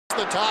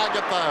The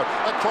target though,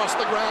 across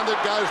the ground it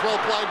goes, well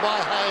played by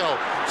Hale.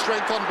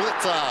 Strength on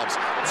Blitzarves,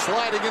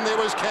 sliding in there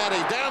was Caddy,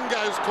 down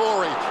goes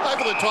Corey,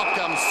 over the top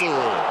comes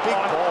Sewell. Big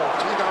ball.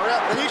 Gee, they were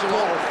out there,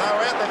 Geelong. They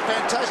were out there,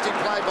 fantastic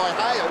play by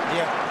Hale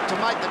to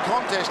make the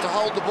contest, to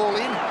hold the ball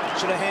in.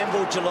 Should have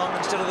handballed Geelong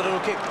instead of the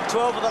little kick.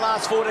 12 of the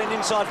last 14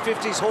 inside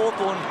 50s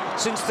Hawthorn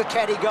since the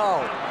Caddy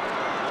goal.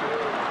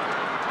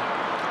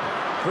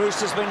 Bruce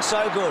has been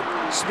so good.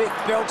 Smith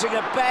belting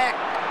it back.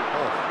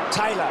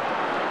 Taylor.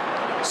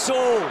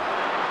 Saul,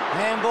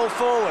 handball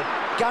forward.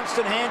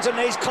 Gunston hands and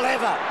knees,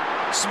 clever.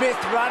 Smith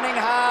running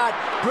hard,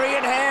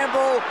 brilliant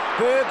handball.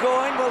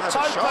 Burgoyne, well,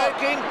 toe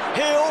poking.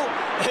 Hill,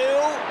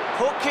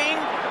 hooking.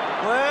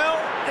 Well,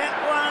 that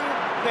one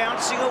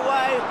bouncing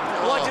away.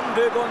 Why didn't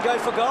Burgoyne go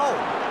for goal?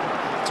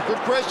 It's a good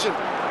question,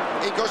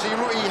 because he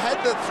had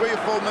the 3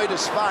 or 4 metre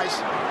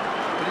space,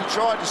 but he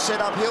tried to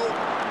set up Hill.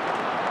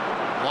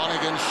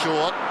 Lonergan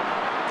short.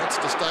 Gets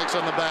to Stokes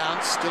on the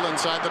bounce, still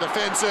inside the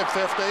defensive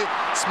 50,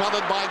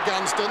 smothered by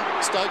Gunston.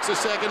 Stokes a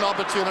second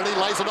opportunity,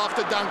 lays it off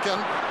to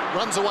Duncan,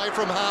 runs away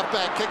from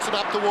half-back, kicks it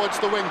up towards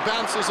the wing,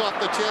 bounces off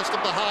the chest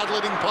of the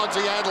hard-hitting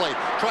Podsy Adley,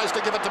 tries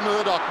to give it to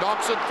Murdoch,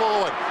 knocks it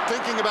forward.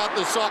 Thinking about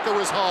the soccer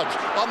was Hodge,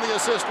 on the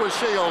assist was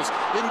Shields,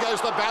 in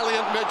goes the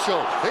valiant Mitchell,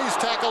 he's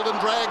tackled and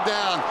dragged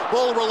down,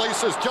 ball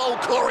releases, Joel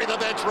Corey,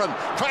 the veteran,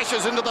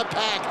 crashes into the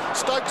pack,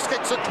 Stokes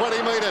kicks at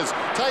 20 metres,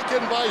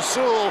 taken by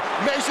Sewell,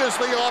 measures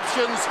the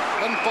options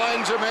and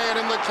finds a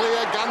man in the clear,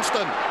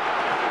 Gunston.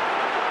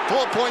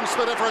 4 points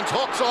the difference,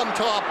 Hooks on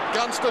top,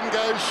 Gunston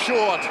goes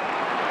short.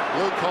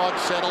 Luke Hodge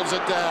settles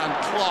it down,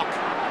 clock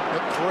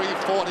at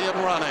 3:40 and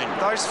running.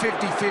 Those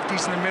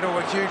 50-50s in the middle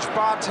were huge.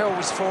 Bartell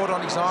was forward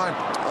on his own.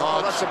 Oh,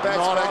 that's a bad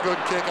not spot. a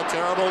good kick, a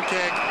terrible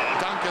kick.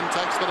 Duncan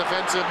takes the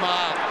defensive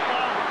mark.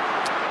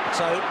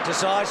 So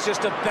decides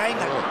just to bang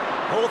it.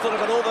 Hawthorn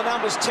have got all the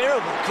numbers,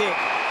 terrible kick.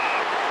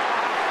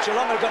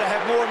 Geelong have got to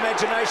have more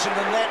imagination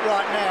than that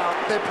right now.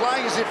 They're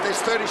playing as if there's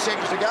 30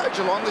 seconds to go,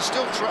 Geelong. They're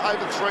still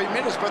over 3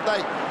 minutes, but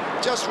they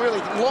just really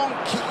long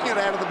kicking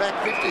it out of the back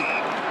 50.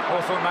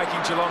 Hawthorn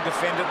making Geelong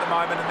defend at the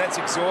moment, and that's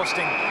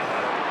exhausting.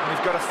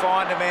 We've got to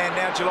find a man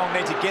now. Geelong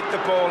need to get the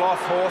ball off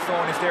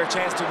Hawthorn if they're a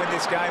chance to win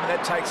this game, and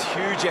that takes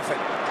huge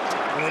effort.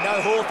 And we know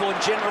Hawthorn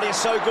generally is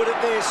so good at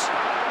this.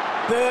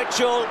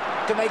 Birchall,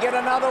 can they get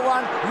another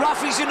one?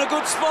 Ruffy's in a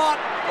good spot.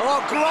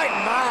 Oh, great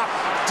mark.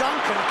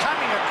 Duncan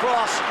coming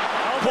across.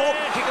 Poor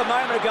kick a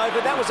moment ago,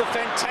 but that was a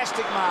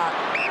fantastic mark.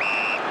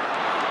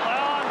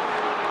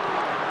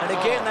 And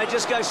again, they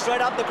just go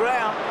straight up the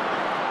ground.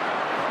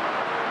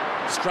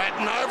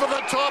 Stratton over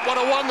the top,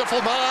 what a wonderful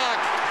mark.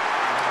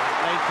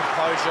 Need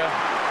composure.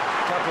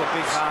 A couple of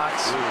big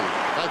marks.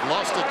 They've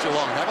lost it,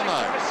 Geelong, haven't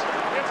they?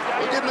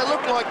 Well, didn't it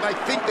look like they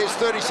think there's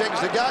 30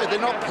 seconds to go?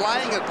 They're not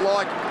playing it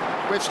like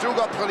we've still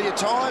got plenty of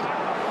time.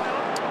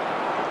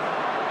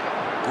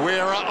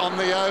 Guerra on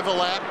the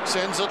overlap,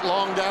 sends it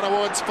long down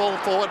towards full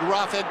forward.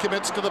 Roughhead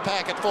commits to the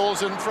pack, it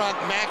falls in front.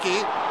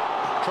 Mackie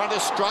trying to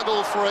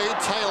struggle free.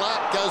 Taylor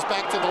goes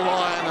back to the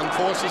line and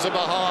forces it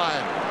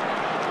behind.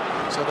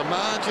 So the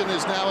margin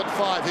is now at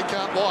 5. He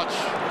can't watch.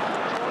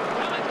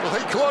 Well,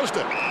 he closed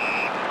it.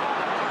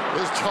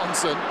 There's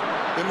Johnson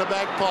in the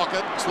back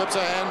pocket, slips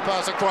a hand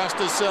pass across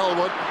to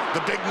Selwood.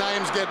 The big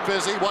names get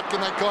busy. What can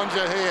they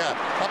conjure here?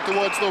 Up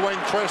towards the wing,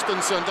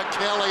 Christensen to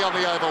Kelly on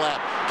the overlap.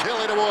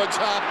 Kelly towards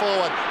half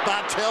forward.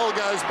 Bartell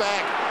goes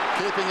back.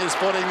 Keeping his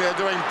footing there,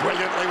 doing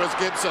brilliantly was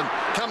Gibson.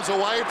 Comes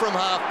away from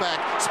half-back.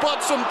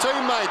 Spots some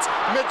teammates.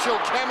 Mitchell,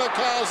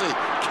 kamikaze.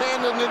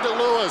 Camden into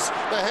Lewis.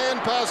 The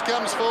hand pass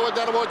comes forward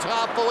down towards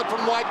half-forward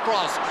from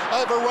Whitecross.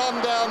 Overrun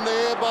down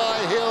there by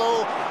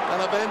Hill. And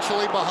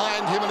eventually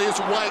behind him in his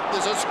wake,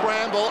 there's a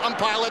scramble.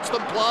 Umpire lets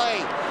them play.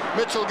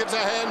 Mitchell gives a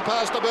hand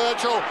pass to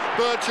Birchall.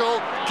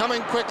 Birchall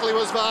coming quickly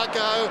was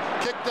Varco.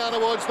 Kicked down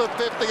towards the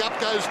 50. Up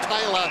goes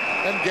Taylor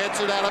and gets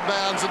it out of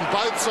bounds. And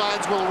both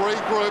sides will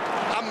regroup.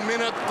 A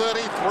minute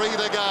 33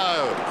 to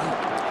go.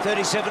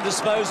 37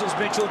 disposals,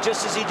 Mitchell,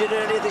 just as he did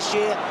earlier this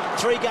year.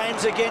 3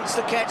 games against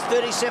the Cats,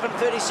 37,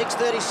 36,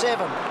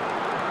 37.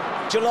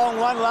 Geelong,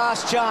 one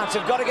last chance.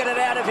 They've got to get it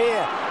out of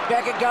here.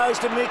 Back it goes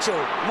to Mitchell.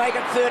 Make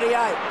it 38.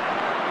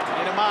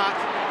 Need a mark.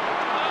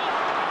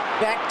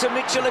 Back to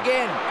Mitchell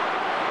again.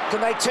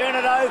 Can they turn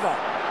it over?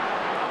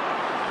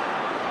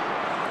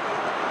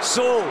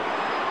 Saul.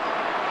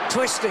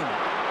 Twisting.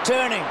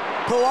 Turning.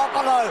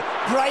 Puopolo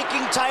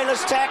breaking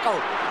Taylor's tackle.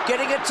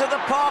 Getting it to the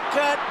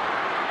pocket.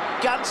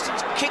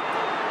 Gunston's kick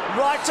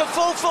right to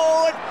full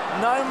forward.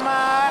 No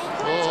mark.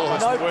 Oh,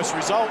 That's the worst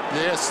result.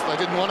 Yes, they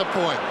didn't want a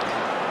point.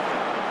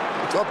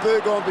 Got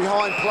Burgoyne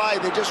behind play.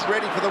 They're just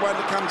ready for the one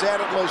that comes out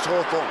at least,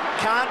 Hawthorn.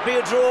 Can't be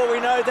a draw, we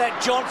know that.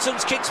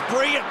 Johnson's kick's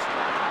brilliant.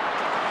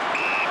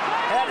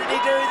 How did he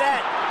do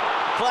that?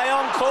 Play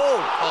on call.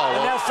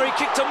 And now free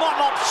kick to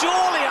Motlop.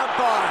 Surely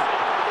umpire.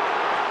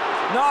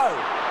 No.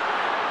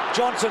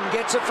 Johnson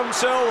gets it from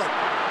Selwood.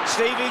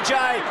 Stevie J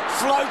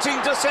floating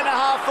to centre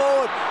half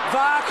forward.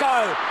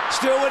 Varco,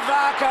 still with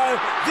Varco.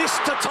 This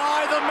to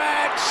tie the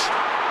match.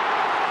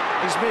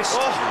 He's missed.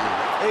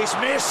 He's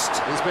missed.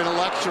 He's been a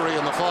luxury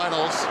in the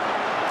finals.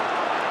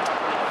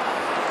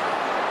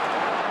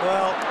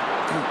 Well,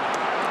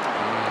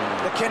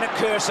 the Kennett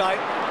Kersey,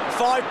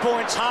 5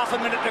 points, half a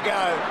minute to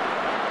go.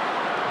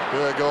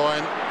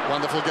 Burgoyne,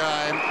 wonderful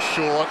game,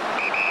 short.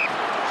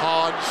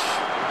 Hodge.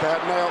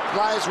 About now,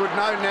 players would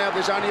know now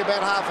there's only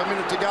about half a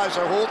minute to go,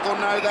 so Hawthorn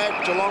know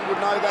that, Geelong would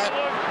know that.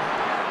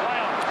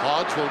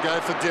 Hodge will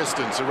go for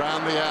distance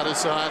around the outer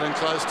side and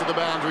close to the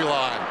boundary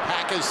line.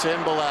 Pack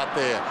assemble out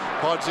there.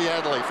 Podgy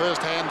Adley,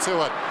 first hand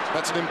to it.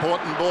 That's an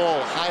important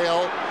ball.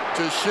 Hale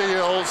to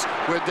Shields.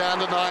 We're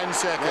down to 9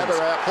 seconds.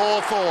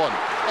 Hawthorn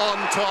on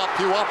top.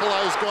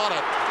 Huopolo's got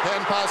it.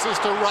 Hand passes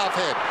to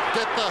Roughhead.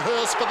 Get the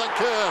hearse for the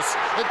curse.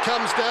 It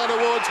comes down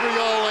towards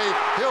Rioli.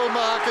 He'll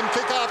mark and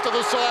kick after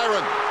the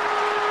siren.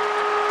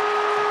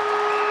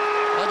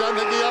 I don't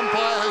think the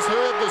umpire has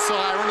heard the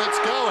siren. It's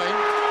going.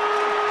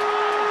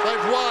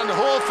 They've won.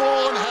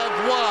 Hawthorn have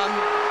won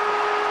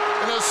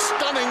in a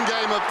stunning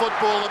game of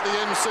football at the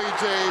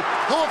MCG.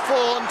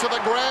 Hawthorn to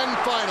the grand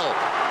final.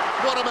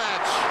 What a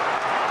match.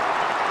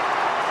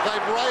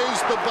 They've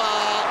raised the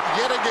bar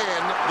yet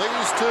again,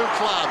 these two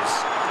clubs.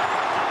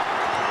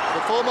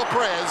 The former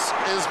Prez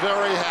is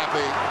very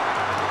happy.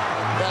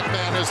 That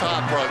man is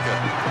heartbroken.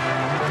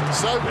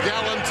 So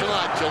gallant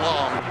tonight,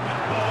 Geelong.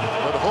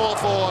 But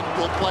Hawthorn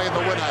will play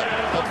the winner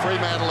of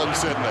Fremantle and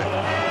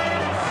Sydney.